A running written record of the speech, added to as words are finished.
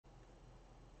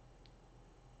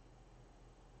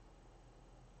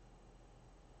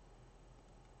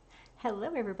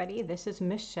Hello everybody, this is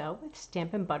Michelle with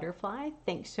Stampin' Butterfly.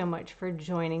 Thanks so much for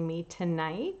joining me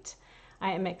tonight.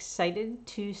 I am excited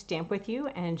to stamp with you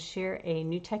and share a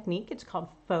new technique. It's called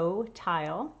Faux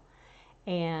Tile,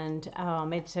 and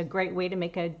it's a great way to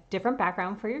make a different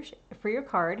background for your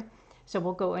card. So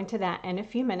we'll go into that in a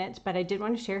few minutes, but I did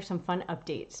want to share some fun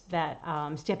updates that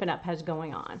Stampin' Up has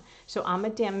going on. So I'm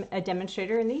a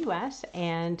demonstrator in the US,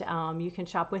 and you can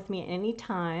shop with me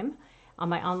anytime on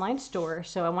my online store.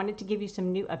 So I wanted to give you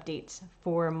some new updates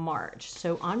for March.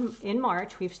 So in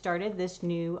March, we've started this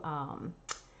new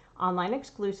online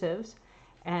exclusives.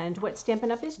 And what Stampin'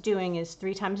 Up is doing is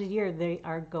 3 times a year, they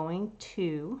are going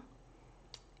to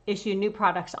issue new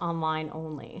products online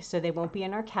only. So they won't be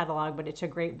in our catalog, but it's a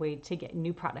great way to get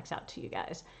new products out to you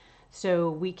guys.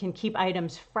 So we can keep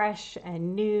items fresh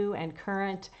and new and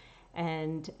current,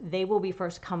 and they will be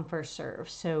first come, first serve.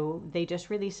 So they just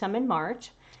released some in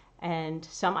March, and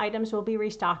some items will be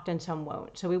restocked and some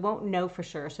won't. So we won't know for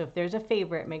sure. So if there's a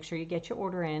favorite, make sure you get your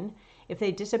order in. If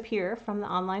they disappear from the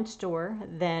online store,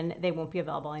 then they won't be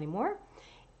available anymore.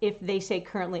 If they say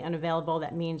currently unavailable,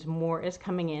 that means more is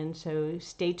coming in. So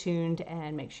stay tuned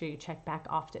and make sure you check back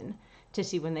often to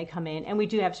see when they come in. And we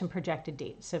do have some projected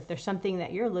dates. So if there's something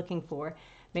that you're looking for,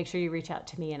 make sure you reach out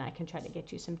to me and I can try to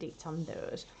get you some dates on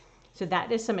those. So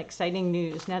that is some exciting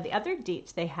news. Now the other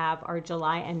dates they have are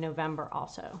July and November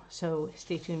also. So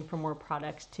stay tuned for more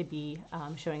products to be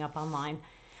showing up online.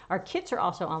 Our kits are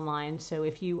also online, so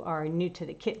if you are new to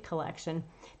the kit collection,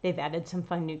 they've added some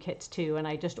fun new kits too, and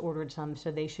I just ordered some, so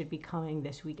they should be coming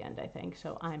this weekend, I think.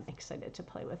 So I'm excited to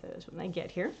play with those when they get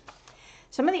here.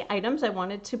 Some of the items I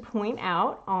wanted to point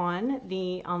out on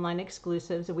the online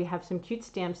exclusives, we have some cute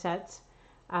stamp sets.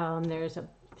 There's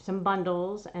some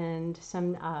bundles and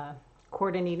some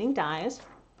coordinating dies.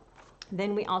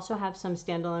 Then we also have some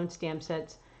standalone stamp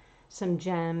sets, some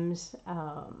gems,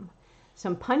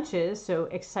 some punches. So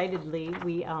excitedly,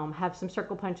 we have some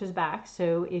circle punches back.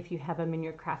 So if you have them in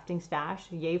your crafting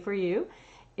stash, yay for you.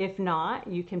 If not,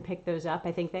 you can pick those up.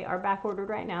 I think they are back ordered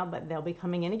right now, but they'll be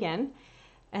coming in again.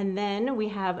 And then we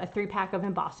have a 3-pack of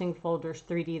embossing folders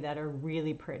 3D that are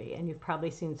really pretty, and you've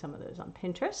probably seen some of those on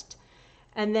Pinterest.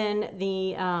 And then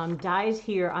the dies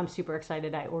here, I'm super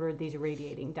excited. I ordered these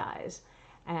radiating dies,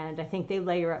 and I think they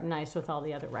layer up nice with all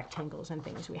the other rectangles and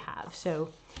things we have. So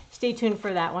stay tuned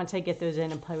for that. Once I get those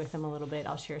in and play with them a little bit,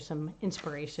 I'll share some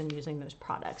inspiration using those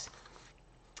products.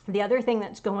 The other thing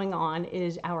that's going on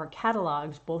is our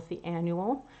catalogs, both the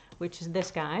annual, which is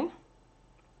this guy,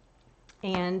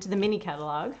 and the mini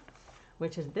catalog,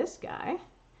 which is this guy.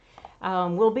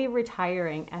 We'll be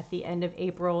retiring at the end of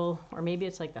April, or maybe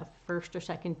it's like the 1st or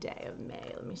 2nd day of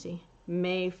May. Let me see.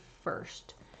 May 1st.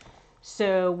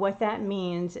 So what that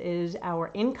means is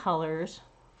our in colors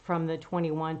from the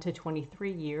 21 to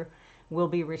 23 year will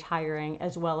be retiring,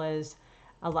 as well as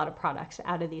a lot of products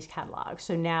out of these catalogs.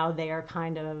 So now they are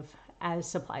kind of as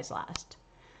supplies last.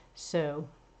 So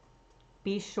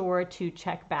be sure to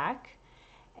check back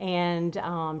and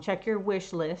check your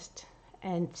wish list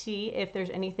and see if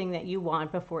there's anything that you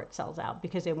want before it sells out,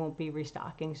 because it won't be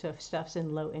restocking. So if stuff's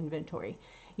in low inventory,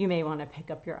 you may want to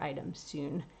pick up your items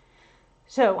soon.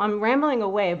 So I'm rambling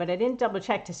away, but I didn't double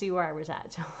check to see where I was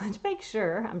at. So let's make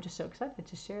sure. I'm just so excited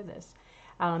to share this.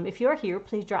 If you're here,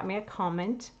 please drop me a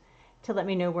comment to let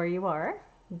me know where you are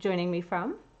joining me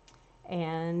from.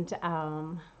 And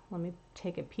let me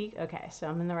take a peek. Okay, so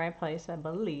I'm in the right place, I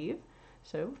believe.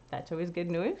 So that's always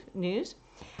good news.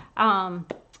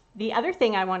 The other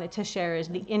thing I wanted to share is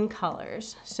the in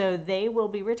colors. So they will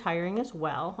be retiring as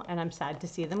well, and I'm sad to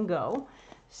see them go.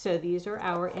 So these are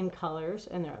our in colors,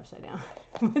 and they're upside down.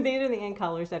 These are the in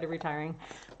colors that are retiring,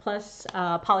 plus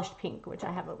polished pink, which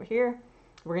I have over here.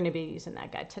 We're going to be using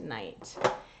that guy tonight.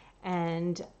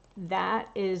 And that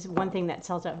is one thing that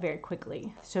sells out very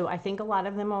quickly. So I think a lot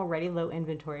of them are already low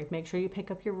inventory. Make sure you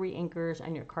pick up your re-inkers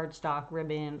and your cardstock,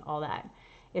 ribbon, all that,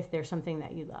 if there's something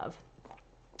that you love.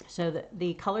 So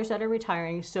the colors that are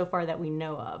retiring so far that we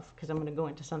know of, because I'm going to go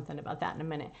into something about that in a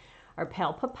minute, are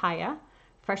Pale Papaya,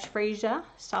 Fresh Freesia,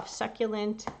 Soft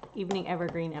Succulent, Evening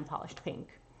Evergreen, and Polished Pink.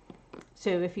 So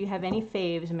if you have any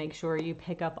faves, make sure you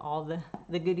pick up all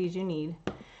the goodies you need.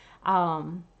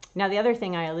 Now the other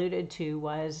thing I alluded to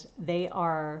was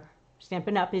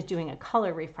Stampin' Up is doing a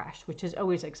color refresh, which is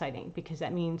always exciting because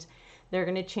that means they're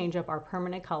going to change up our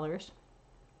permanent colors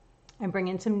and bring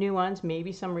in some new ones.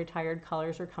 Maybe some retired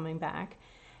colors are coming back,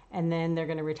 and then they're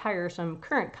going to retire some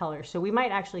current colors. So we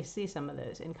might actually see some of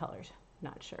those in colors.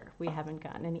 Not sure. We haven't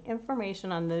gotten any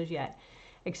information on those yet,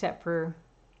 except for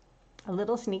a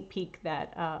little sneak peek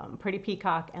that Pretty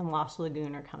Peacock and Lost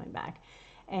Lagoon are coming back.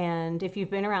 And if you've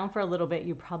been around for a little bit,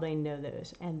 you probably know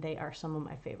those, and they are some of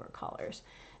my favorite colors.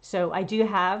 So I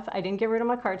didn't get rid of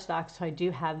my cardstock, so I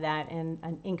do have that and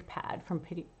an ink pad from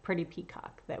Pretty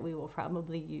Peacock that we will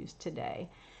probably use today.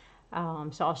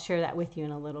 So I'll share that with you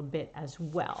in a little bit as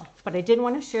well. But I did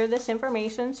want to share this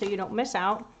information so you don't miss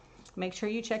out. Make sure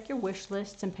you check your wish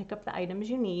lists and pick up the items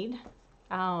you need.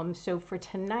 So for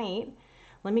tonight,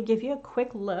 let me give you a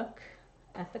quick look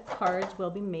at the cards we'll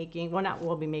be making. Well, not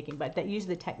we'll be making, but that use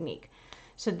the technique.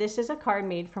 So this is a card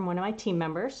made from one of my team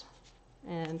members,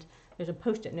 and there's a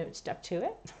Post-it note stuck to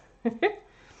it.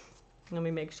 Let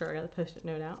me make sure I got the Post-it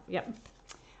note out. Yep.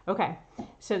 Okay,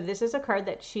 so this is a card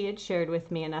that she had shared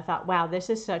with me, and I thought, wow, this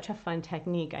is such a fun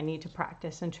technique. I need to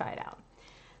practice and try it out.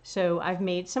 So I've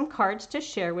made some cards to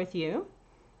share with you,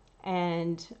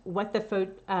 and what the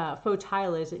faux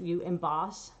tile is that you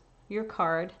emboss your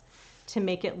card to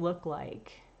make it look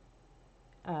like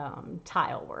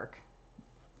tile work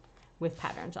with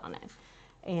patterns on it.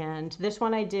 And this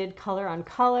one I did color on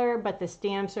color, but the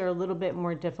stamps are a little bit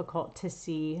more difficult to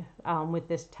see with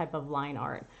this type of line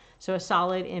art. So a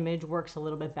solid image works a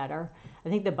little bit better. I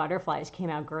think the butterflies came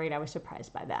out great. I was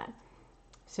surprised by that.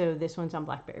 So this one's on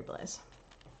Blackberry Bliss.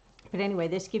 But anyway,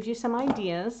 this gives you some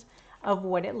ideas of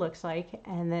what it looks like.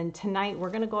 And then tonight we're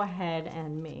going to go ahead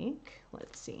and make,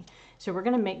 let's see. So we're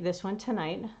going to make this one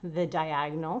tonight, the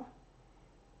diagonal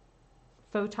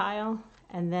faux tile.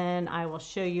 And then I will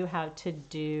show you how to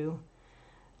do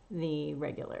the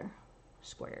regular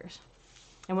squares.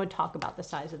 And we'll talk about the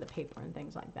size of the paper and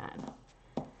things like that.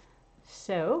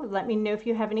 So let me know if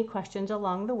you have any questions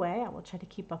along the way. I will try to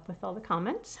keep up with all the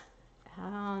comments.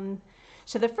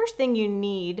 So the first thing you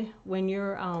need when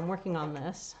you're working on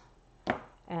this,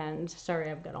 and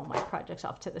sorry, I've got all my projects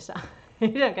off to the side.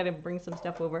 I've got to bring some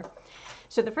stuff over.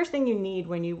 So the first thing you need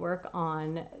when you work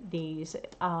on these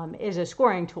is a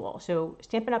scoring tool. So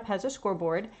Stampin' Up! Has a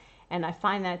scoreboard, and I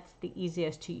find that's the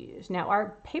easiest to use. Now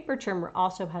our paper trimmer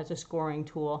also has a scoring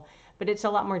tool, but it's a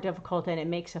lot more difficult and it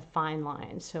makes a fine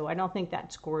line. So I don't think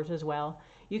that scores as well.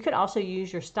 You could also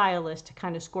use your stylus to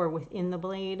kind of score within the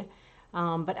blade,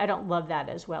 but I don't love that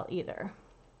as well either.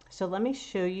 So let me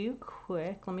show you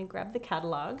quick. Let me grab the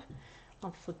catalog.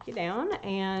 I'll flip you down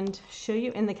and show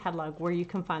you in the catalog where you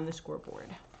can find the scoreboard.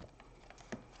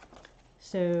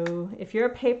 So if you're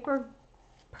a paper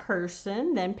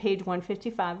person, then page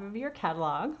 155 of your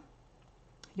catalog,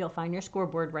 you'll find your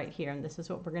scoreboard right here. And this is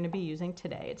what we're going to be using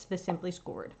today. It's the Simply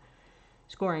Scored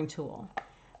scoring tool.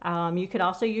 You could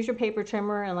also use your paper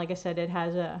trimmer. And like I said, it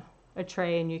has a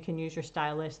tray, and you can use your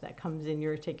stylus that comes in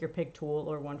your take your pick tool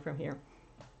or one from here.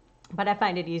 But I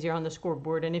find it easier on the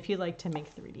scoreboard, and if you like to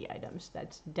make 3D items,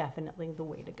 that's definitely the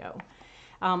way to go.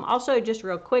 Also, just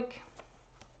real quick,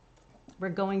 we're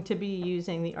going to be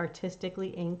using the Artistically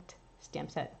Inked stamp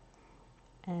set,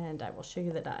 and I will show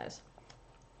you the dies.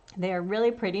 They are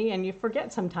really pretty, and you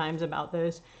forget sometimes about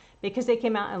those because they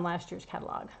came out in last year's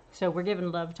catalog. So we're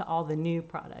giving love to all the new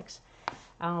products.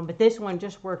 But this one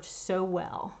just worked so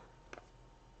well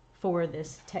for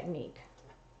this technique.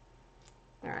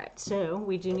 All right, so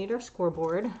we do need our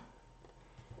scoreboard,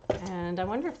 and I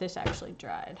wonder if this actually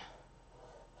dried.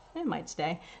 It might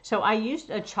stay. So I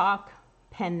used a chalk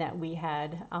pen that we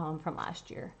had from last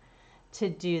year to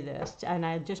do this, and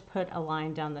I just put a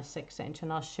line down the 6-inch,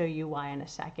 and I'll show you why in a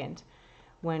second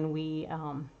when we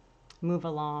move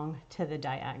along to the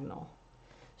diagonal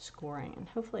scoring. And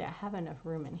hopefully I have enough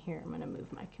room in here. I'm going to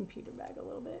move my computer bag a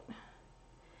little bit.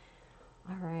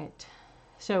 All right.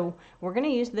 So we're going to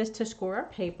use this to score our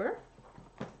paper,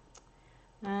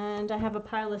 and I have a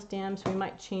pile of stamps. We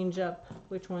might change up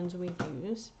which ones we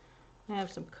use. I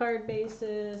have some card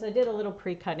bases. I did a little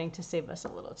pre-cutting to save us a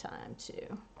little time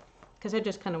too, because I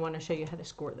just kind of want to show you how to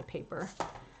score the paper.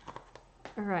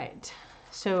 All right,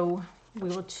 so we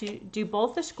will do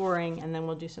both the scoring and then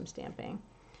we'll do some stamping.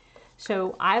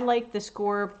 So I like the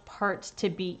score parts to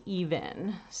be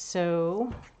even.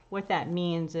 So what that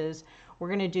means is we're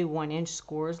going to do 1-inch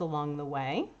scores along the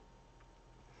way.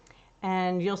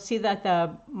 And you'll see that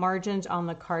the margins on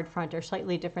the card front are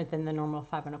slightly different than the normal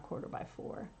 5 1/4 by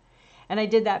 4. And I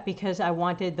did that because I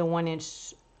wanted the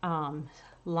 1-inch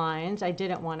lines. I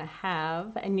didn't want to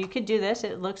have, and you could do this,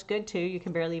 it looks good too, you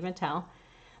can barely even tell.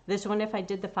 This one, if I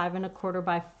did the 5 1/4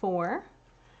 by 4,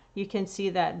 you can see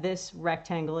that this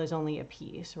rectangle is only a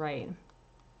piece, right?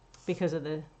 Because of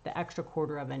the extra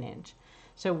 1/4 of an inch.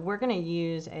 So we're going to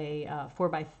use a 4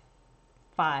 by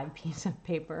 5 piece of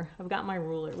paper. I've got my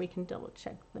ruler. We can double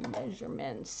check the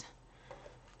measurements.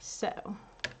 So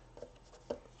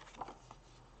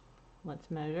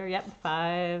let's measure. Yep,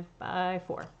 5 by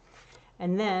 4.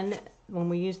 And then when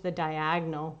we use the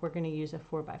diagonal, we're going to use a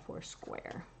 4x4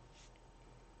 square.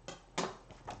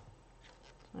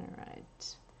 All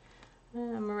right.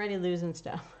 I'm already losing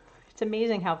stuff. It's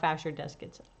amazing how fast your desk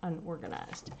gets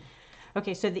unorganized.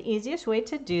 Okay, so the easiest way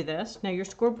to do this, now your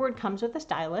scoreboard comes with a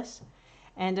stylus,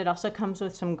 and it also comes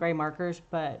with some gray markers,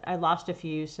 but I lost a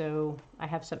few, so I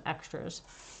have some extras.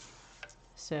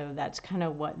 So that's kind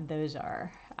of what those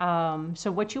are.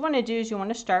 So what you want to do is you want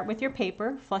to start with your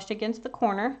paper flushed against the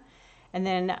corner, and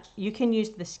then you can use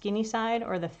the skinny side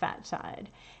or the fat side.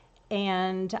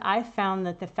 And I found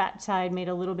that the fat side made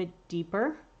a little bit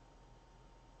deeper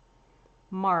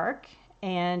mark,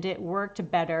 and it worked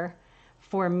better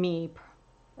for me.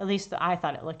 At least I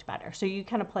thought it looked better. So you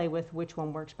kind of play with which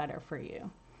one works better for you.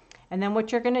 And then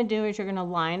what you're going to do is you're going to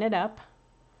line it up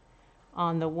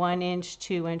on the 1 inch,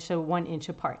 2 inch, so 1 inch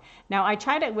apart. Now I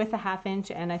tried it with a 1/2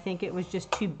 inch and I think it was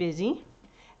just too busy.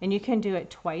 And you can do it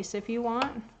twice if you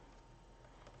want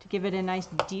to give it a nice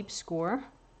deep score.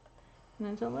 And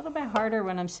it's a little bit harder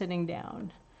when I'm sitting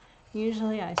down.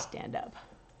 Usually I stand up.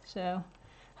 So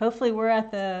hopefully we're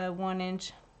at the 1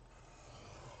 inch.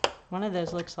 One of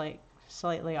those looks like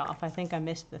slightly off. I think I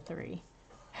missed the 3.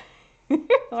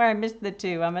 Or I missed the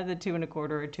 2. I'm at the 2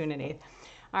 1/4 or 2 1/8.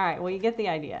 All right, well, you get the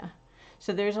idea.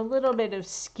 So there's a little bit of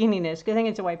skinniness. Good thing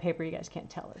it's a white paper. You guys can't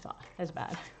tell it's as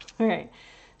bad. All right.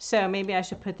 So maybe I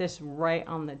should put this right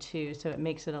on the 2 so it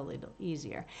makes it a little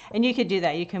easier. And you could do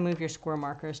that. You can move your square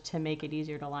markers to make it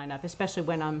easier to line up, especially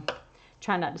when I'm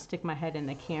trying not to stick my head in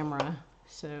the camera.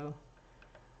 So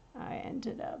I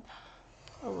ended up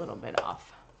a little bit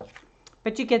off.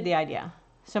 But you get the idea.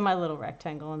 So my little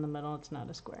rectangle in the middle, it's not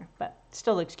a square, but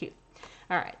still looks cute.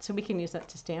 All right, so we can use that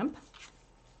to stamp.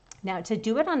 Now to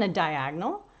do it on a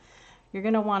diagonal, you're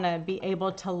going to want to be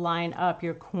able to line up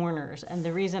your corners. And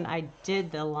the reason I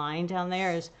did the line down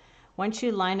there is once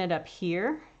you line it up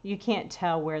here, you can't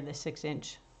tell where the 6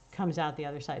 inch comes out the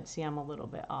other side. See, I'm a little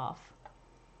bit off.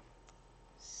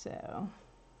 So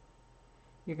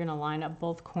you're going to line up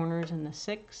both corners in the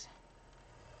 6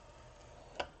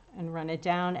 and run it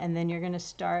down. And then you're going to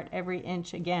start every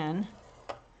inch again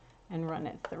and run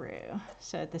it through.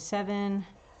 So at the 7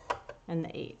 and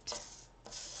the 8.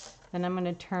 Then I'm going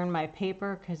to turn my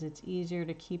paper because it's easier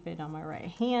to keep it on my right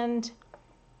hand.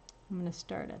 I'm going to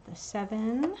start at the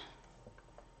 7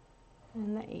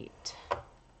 and the 8.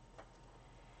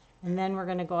 And then we're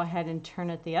going to go ahead and turn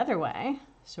it the other way.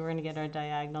 So we're going to get our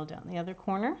diagonal down the other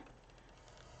corner.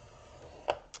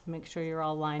 Make sure you're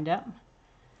all lined up.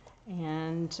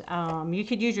 And you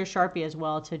could use your Sharpie as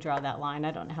well to draw that line.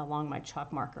 I don't know how long my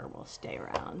chalk marker will stay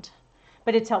around.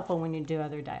 But it's helpful when you do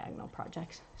other diagonal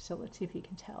projects. So let's see if you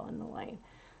can tell in the light.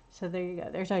 So there you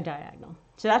go. There's our diagonal.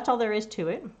 So that's all there is to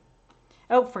it.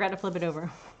 Oh, forgot to flip it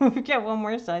over. We've got one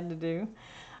more side to do.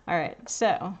 All right,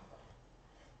 so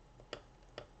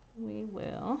we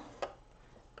will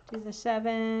do the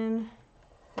 7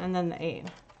 and then the 8.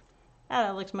 Ah,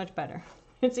 that looks much better.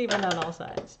 It's even on all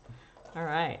sides. All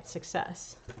right,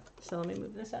 success. So let me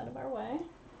move this out of our way.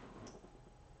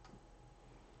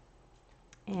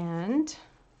 And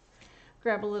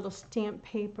grab a little stamp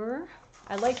paper.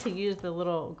 I like to use the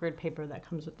little grid paper that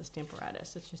comes with the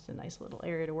Stamparatus. It's just a nice little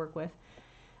area to work with.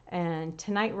 And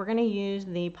tonight we're going to use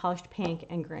the polished pink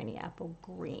and granny apple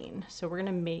green. So we're going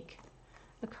to make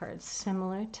a card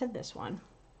similar to this one.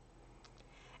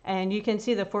 And you can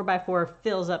see the 4x4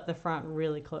 fills up the front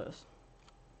really close.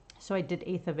 So I did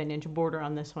 1/8 of an inch border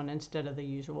on this one instead of the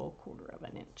usual 1/4 of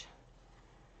an inch.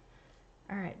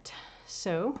 All right,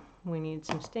 so we need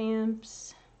some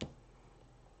stamps.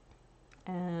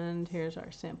 And here's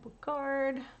our sample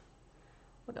card.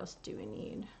 What else do we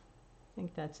need? I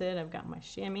think that's it. I've got my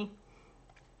chamois.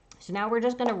 So now we're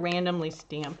just going to randomly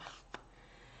stamp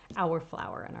our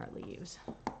flower and our leaves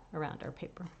around our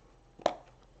paper.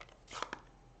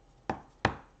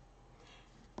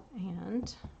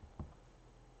 And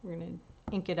we're going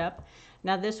to ink it up.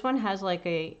 Now this one has like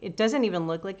a, it doesn't even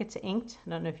look like it's inked. I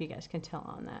don't know if you guys can tell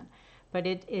on that. But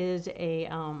it is a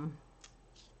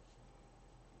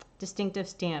distinctive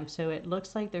stamp. So it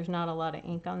looks like there's not a lot of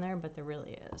ink on there, but there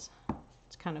really is.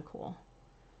 It's kind of cool.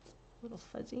 A little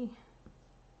fuzzy.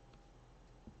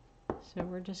 So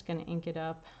we're just going to ink it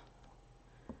up.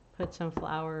 Put some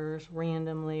flowers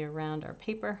randomly around our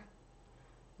paper.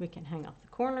 We can hang off the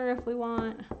corner if we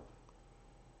want.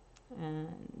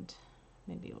 And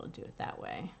maybe we'll do it that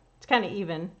way. It's kind of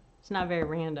even. It's not very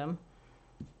random.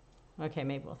 Okay,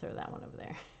 maybe we'll throw that one over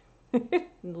there.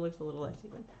 It looks a little less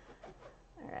even.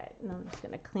 All right, and I'm just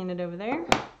going to clean it over there.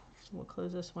 We'll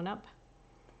close this one up.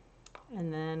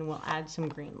 And then we'll add some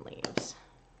green leaves.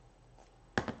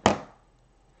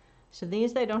 So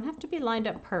these, they don't have to be lined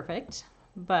up perfect,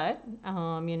 but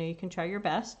you know, you can try your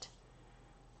best.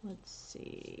 Let's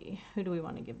see, who do we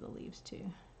want to give the leaves to?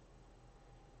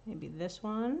 Maybe this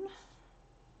one.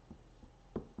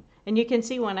 And you can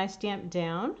see when I stamp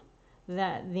down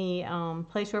that the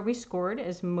place where we scored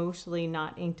is mostly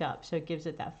not inked up, so it gives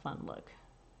it that fun look.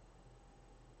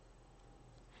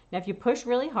 Now if you push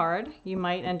really hard, you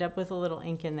might end up with a little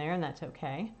ink in there, and that's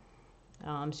okay.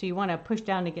 So you want to push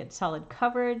down to get solid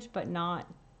coverage, but not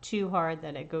too hard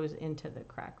that it goes into the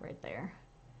crack right there.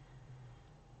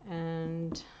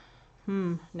 And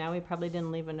now we probably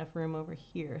didn't leave enough room over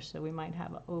here, so we might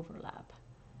have an overlap.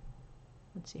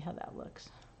 Let's see how that looks.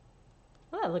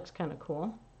 Well, that looks kind of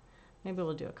cool. Maybe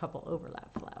we'll do a couple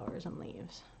overlap flowers and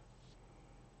leaves.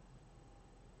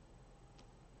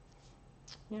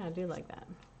 Yeah, I do like that.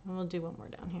 And we'll do one more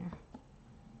down here.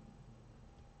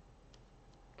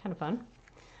 Kind of fun.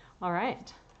 All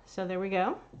right, so there we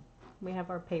go. We have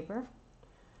our paper.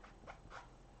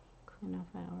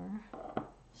 Cornflower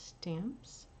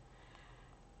stamps.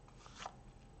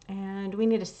 And we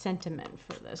need a sentiment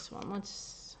for this one.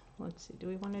 Let's see, do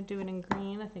we want to do it in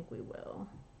green? I think we will.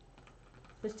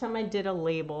 This time I did a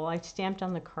label. I stamped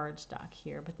on the cardstock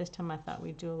here, but this time I thought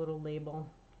we'd do a little label.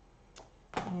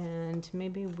 And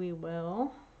maybe we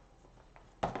will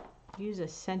use a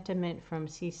sentiment from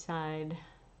Seaside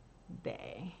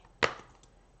Bay.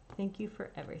 Thank you for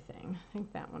everything. I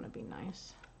think that one would be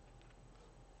nice.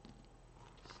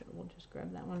 So we'll just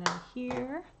grab that one out of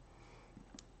here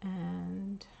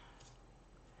and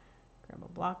grab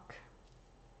a block.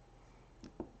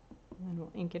 And then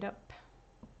we'll ink it up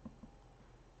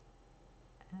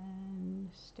and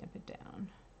stamp it down.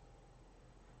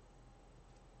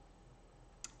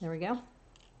 There we go.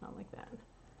 Not like that.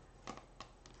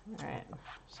 All right,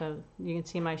 so you can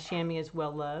see my chamois is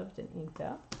well loved and inked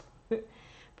up.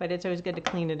 But it's always good to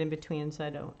clean it in between so I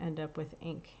don't end up with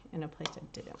ink in a place I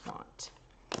didn't want.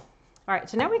 All right,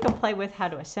 so now we can play with how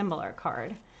to assemble our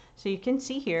card. So you can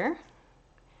see here,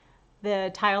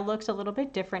 the tile looks a little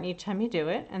bit different each time you do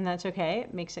it, and that's okay.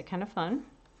 It makes it kind of fun.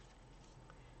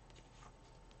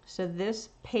 So this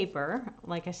paper,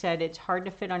 like I said, it's hard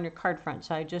to fit on your card front,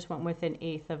 so I just went with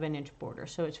 1/8 of an inch border.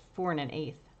 So it's 4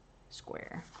 1/8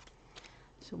 square.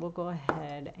 So we'll go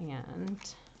ahead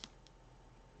and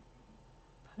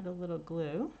put a little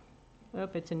glue. Oh,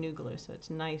 it's a new glue, so it's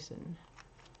nice and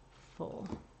full.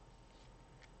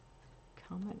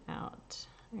 Coming out.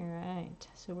 All right,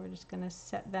 so we're just going to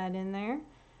set that in there.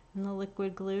 And the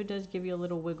liquid glue does give you a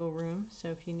little wiggle room, so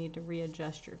if you need to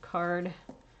readjust your card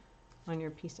on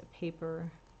your piece of paper,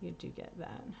 you do get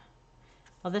that.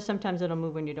 Although sometimes it'll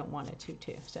move when you don't want it to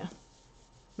too, so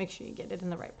make sure you get it in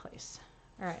the right place.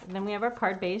 All right, and then we have our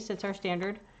card base. It's our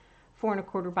standard 4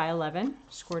 1/4 by 11,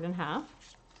 scored in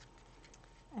half.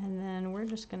 And then we're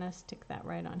just gonna stick that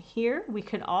right on here. We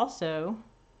could also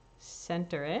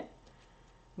center it.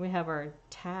 We have our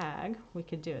tag. We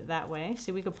could do it that way.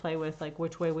 See, we could play with like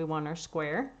which way we want our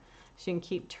square. So you can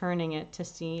keep turning it to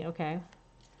see, okay,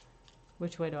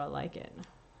 which way do I like it?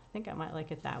 I think I might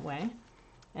like it that way.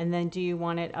 And then do you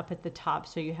want it up at the top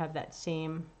so you have that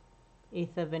same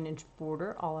 1/8 of an inch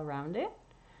border all around it?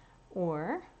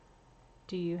 Or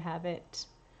do you have it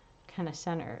kind of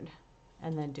centered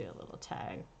and then do a little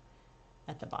tag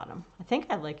at the bottom? I think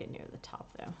I like it near the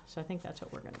top though, so I think that's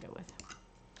what we're gonna go with.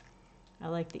 I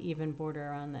like the even border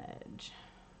around the edge.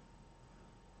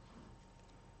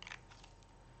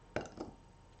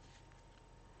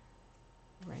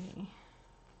 Ready.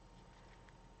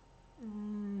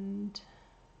 And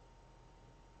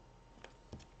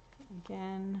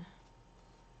again,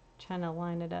 trying to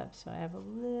line it up so I have a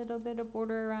little bit of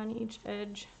border around each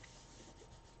edge.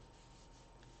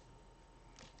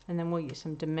 And then we'll use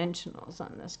some dimensionals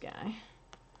on this guy.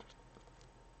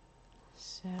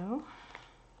 So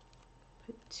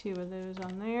put 2 of those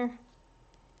on there.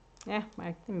 Yeah,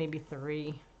 I think maybe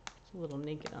 3. It's a little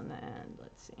naked on the end.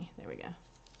 Let's see. There we go.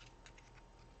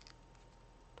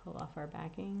 Pull off our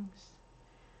backings.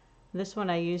 This one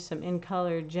I used some in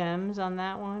color gems on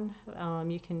that one.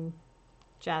 You can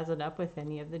jazz it up with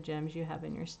any of the gems you have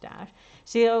in your stash.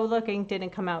 See, oh look, ink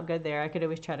didn't come out good there. I could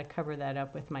always try to cover that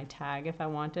up with my tag if I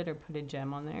wanted, or put a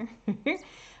gem on there.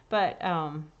 But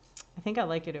I think I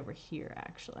like it over here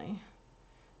actually.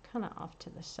 Kind of off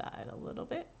to the side a little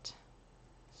bit.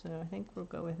 So I think we'll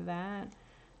go with that.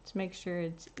 Let's make sure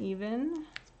it's even.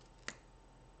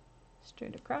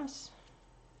 Straight across.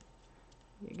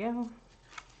 There you go.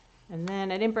 And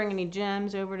then I didn't bring any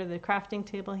gems over to the crafting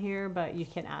table here, but you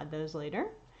can add those later.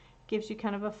 Gives you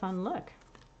kind of a fun look.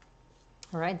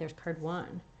 All right, there's card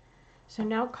 1. So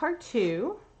now card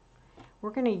 2,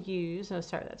 we're going to use, oh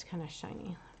sorry, that's kind of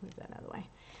shiny. Move that out of the way.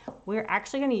 We're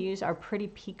actually going to use our pretty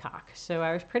peacock. So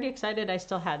I was pretty excited I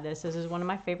still had this. This is one of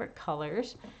my favorite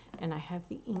colors, and I have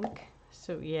the ink,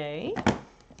 so yay.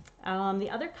 The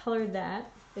other color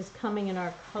that is coming in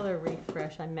our color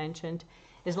refresh I mentioned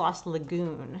is Lost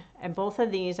Lagoon. And both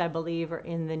of these, I believe, are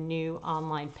in the new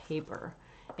online paper,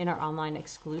 in our online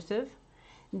exclusive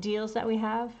deals that we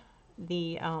have.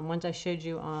 The ones I showed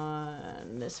you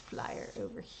on this flyer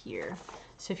over here.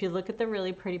 So if you look at the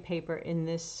really pretty paper in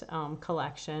this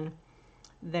collection,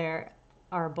 there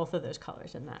are both of those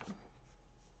colors in that.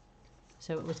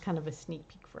 So it was kind of a sneak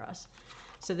peek for us.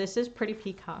 So this is Pretty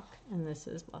Peacock, and this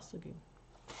is Lost Lagoon.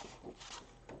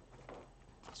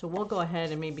 So we'll go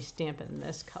ahead and maybe stamp it in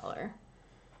this color.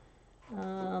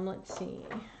 Let's see.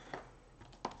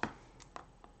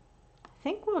 I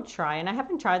think we'll try, and I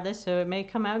haven't tried this, so it may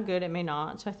come out good, it may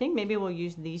not. So I think maybe we'll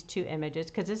use these two images,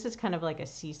 because this is kind of like a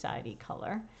seaside-y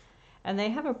color. And they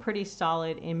have a pretty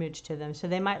solid image to them, so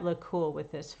they might look cool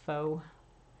with this faux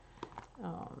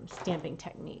stamping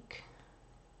technique.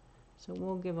 So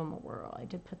we'll give them a whirl. I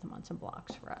did put them on some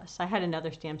blocks for us. I had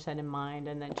another stamp set in mind,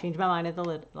 and then changed my mind at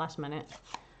the last minute.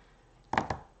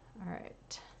 All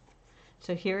right.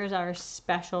 So here is our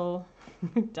special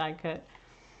die cut.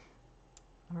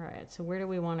 All right, so where do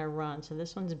we want to run? So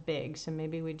this one's big, so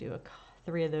maybe we do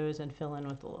 3 of those and fill in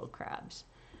with the little crabs.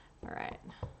 All right.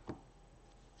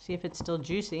 See if it's still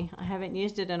juicy. I haven't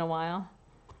used it in a while.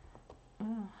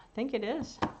 Oh, I think it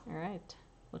is. All right,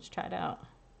 let's try it out.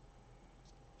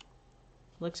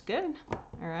 Looks good.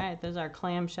 All right, there's our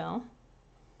clamshell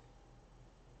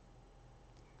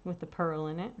with the pearl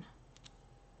in it.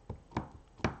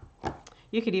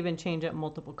 You could even change up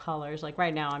multiple colors. Like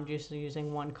right now, I'm just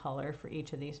using one color for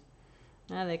each of these.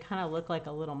 Now they kind of look like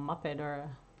a little Muppet or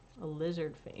a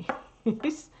lizard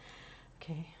face.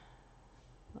 Okay,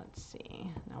 let's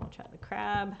see. Now we'll try the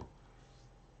crab.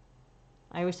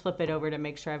 I always flip it over to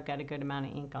make sure I've got a good amount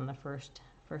of ink on the first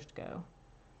go.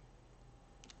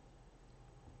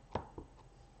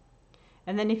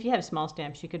 And then if you have small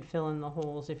stamps, you could fill in the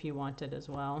holes if you wanted as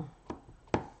well.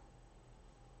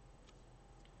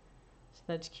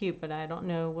 That's cute, but I don't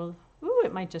know. Well, ooh,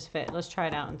 it might just fit. Let's try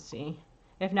it out and see.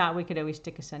 If not, we could always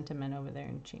stick a sentiment over there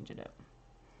and change it up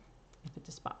if it's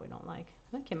a spot we don't like.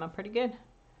 That came out pretty good.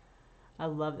 I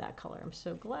love that color. I'm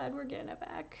so glad we're getting it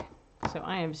back. So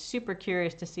I am super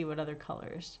curious to see what other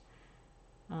colors.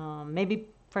 Maybe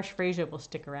Fresh Freesia will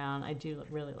stick around. I do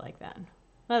really like that.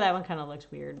 Well, that one kind of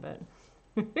looks weird, but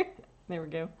there we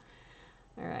go.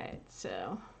 All right,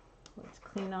 so let's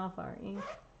clean off our ink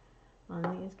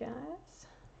on these guys.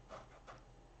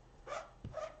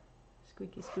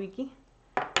 Squeaky, squeaky.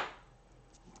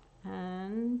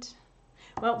 And,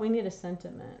 well, we need a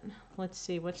sentiment. Let's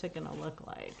see, what's it gonna look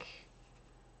like?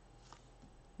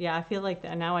 Yeah, I feel like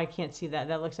that, now I can't see that.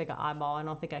 That looks like an eyeball. I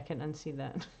don't think I can unsee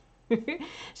that.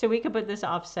 So we could put this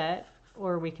offset,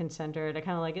 or we can center it. I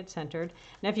kind of like it centered.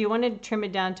 Now, if you wanted to trim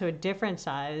it down to a different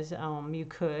size, you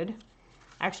could.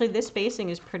 Actually, this spacing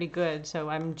is pretty good, so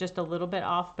I'm just a little bit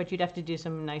off, but you'd have to do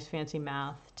some nice fancy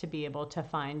math to be able to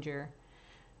find your,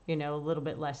 you know, a little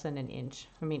bit less than an inch.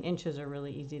 I mean, inches are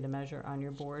really easy to measure on your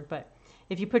board, but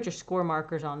if you put your score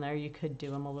markers on there, you could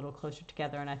do them a little closer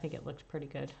together, and I think it looks pretty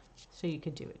good. So you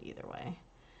could do it either way.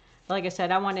 But like I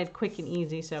said, I wanted quick and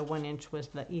easy, so 1 inch was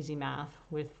the easy math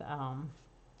with,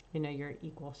 you know, your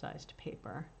equal sized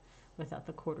paper without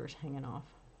the quarters hanging off.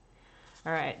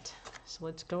 All right, so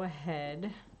let's go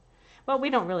ahead. Well,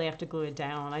 we don't really have to glue it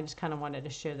down. I just kind of wanted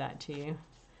to show that to you.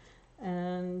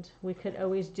 And we could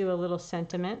always do a little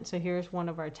sentiment. So here's one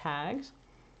of our tags.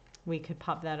 We could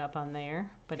pop that up on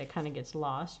there, but it kind of gets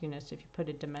lost, you know, so if you put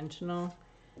it dimensional,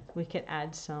 we could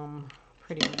add some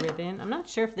pretty ribbon. I'm not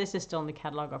sure if this is still in the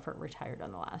catalog or if it retired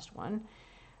on the last one.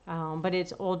 But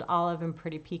it's Old Olive and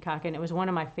Pretty Peacock, and it was one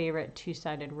of my favorite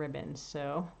two-sided ribbons,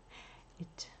 so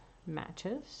it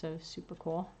matches, so super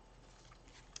cool.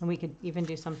 And we could even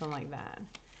do something like that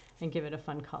and give it a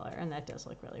fun color, and that does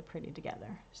look really pretty together.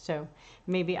 So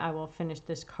maybe I will finish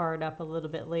this card up a little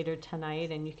bit later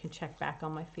tonight, and you can check back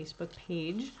on my Facebook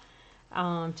page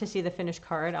to see the finished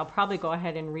card. I'll probably go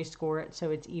ahead and rescore it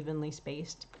so it's evenly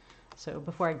spaced, so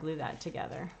before I glue that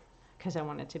together, because I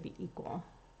want it to be equal.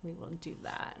 We will do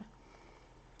that.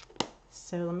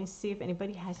 So let me see if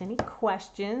anybody has any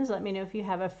questions. Let me know if you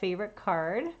have a favorite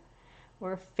card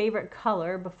or a favorite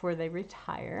color before they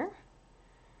retire.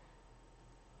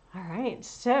 All right,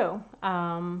 so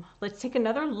let's take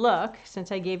another look,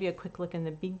 since I gave you a quick look in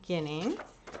the beginning,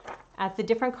 at the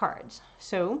different cards.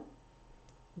 So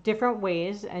different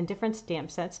ways and different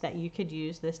stamp sets that you could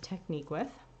use this technique with.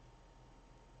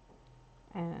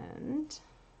 and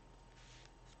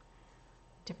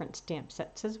different stamp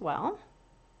sets as well.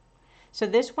 So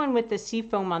this one with the sea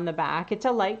foam on the back, it's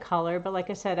a light color, but like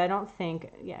I said, I don't think,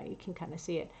 yeah, you can kind of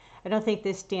see it. I don't think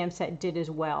this stamp set did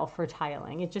as well for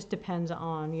tiling. It just depends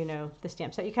on, you know, the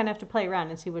stamp set. You kind of have to play around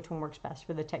and see which one works best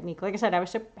for the technique. Like I said, I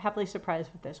was happily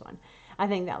surprised with this one. I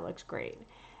think that looks great.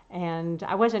 And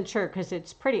I wasn't sure because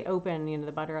it's pretty open, you know,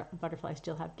 the butterflies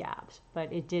still have gaps,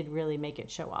 but it did really make it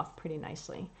show off pretty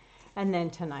nicely. And then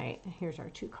tonight, here's our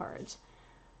 2 cards.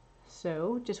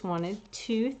 So just wanted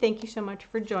to thank you so much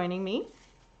for joining me.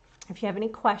 If you have any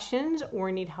questions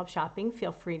or need help shopping,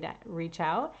 feel free to reach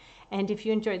out. And if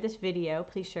you enjoyed this video,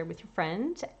 please share with your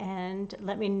friends and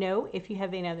let me know if you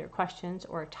have any other questions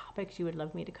or topics you would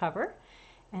love me to cover.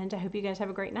 And I hope you guys have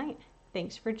a great night.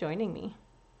 Thanks for joining me.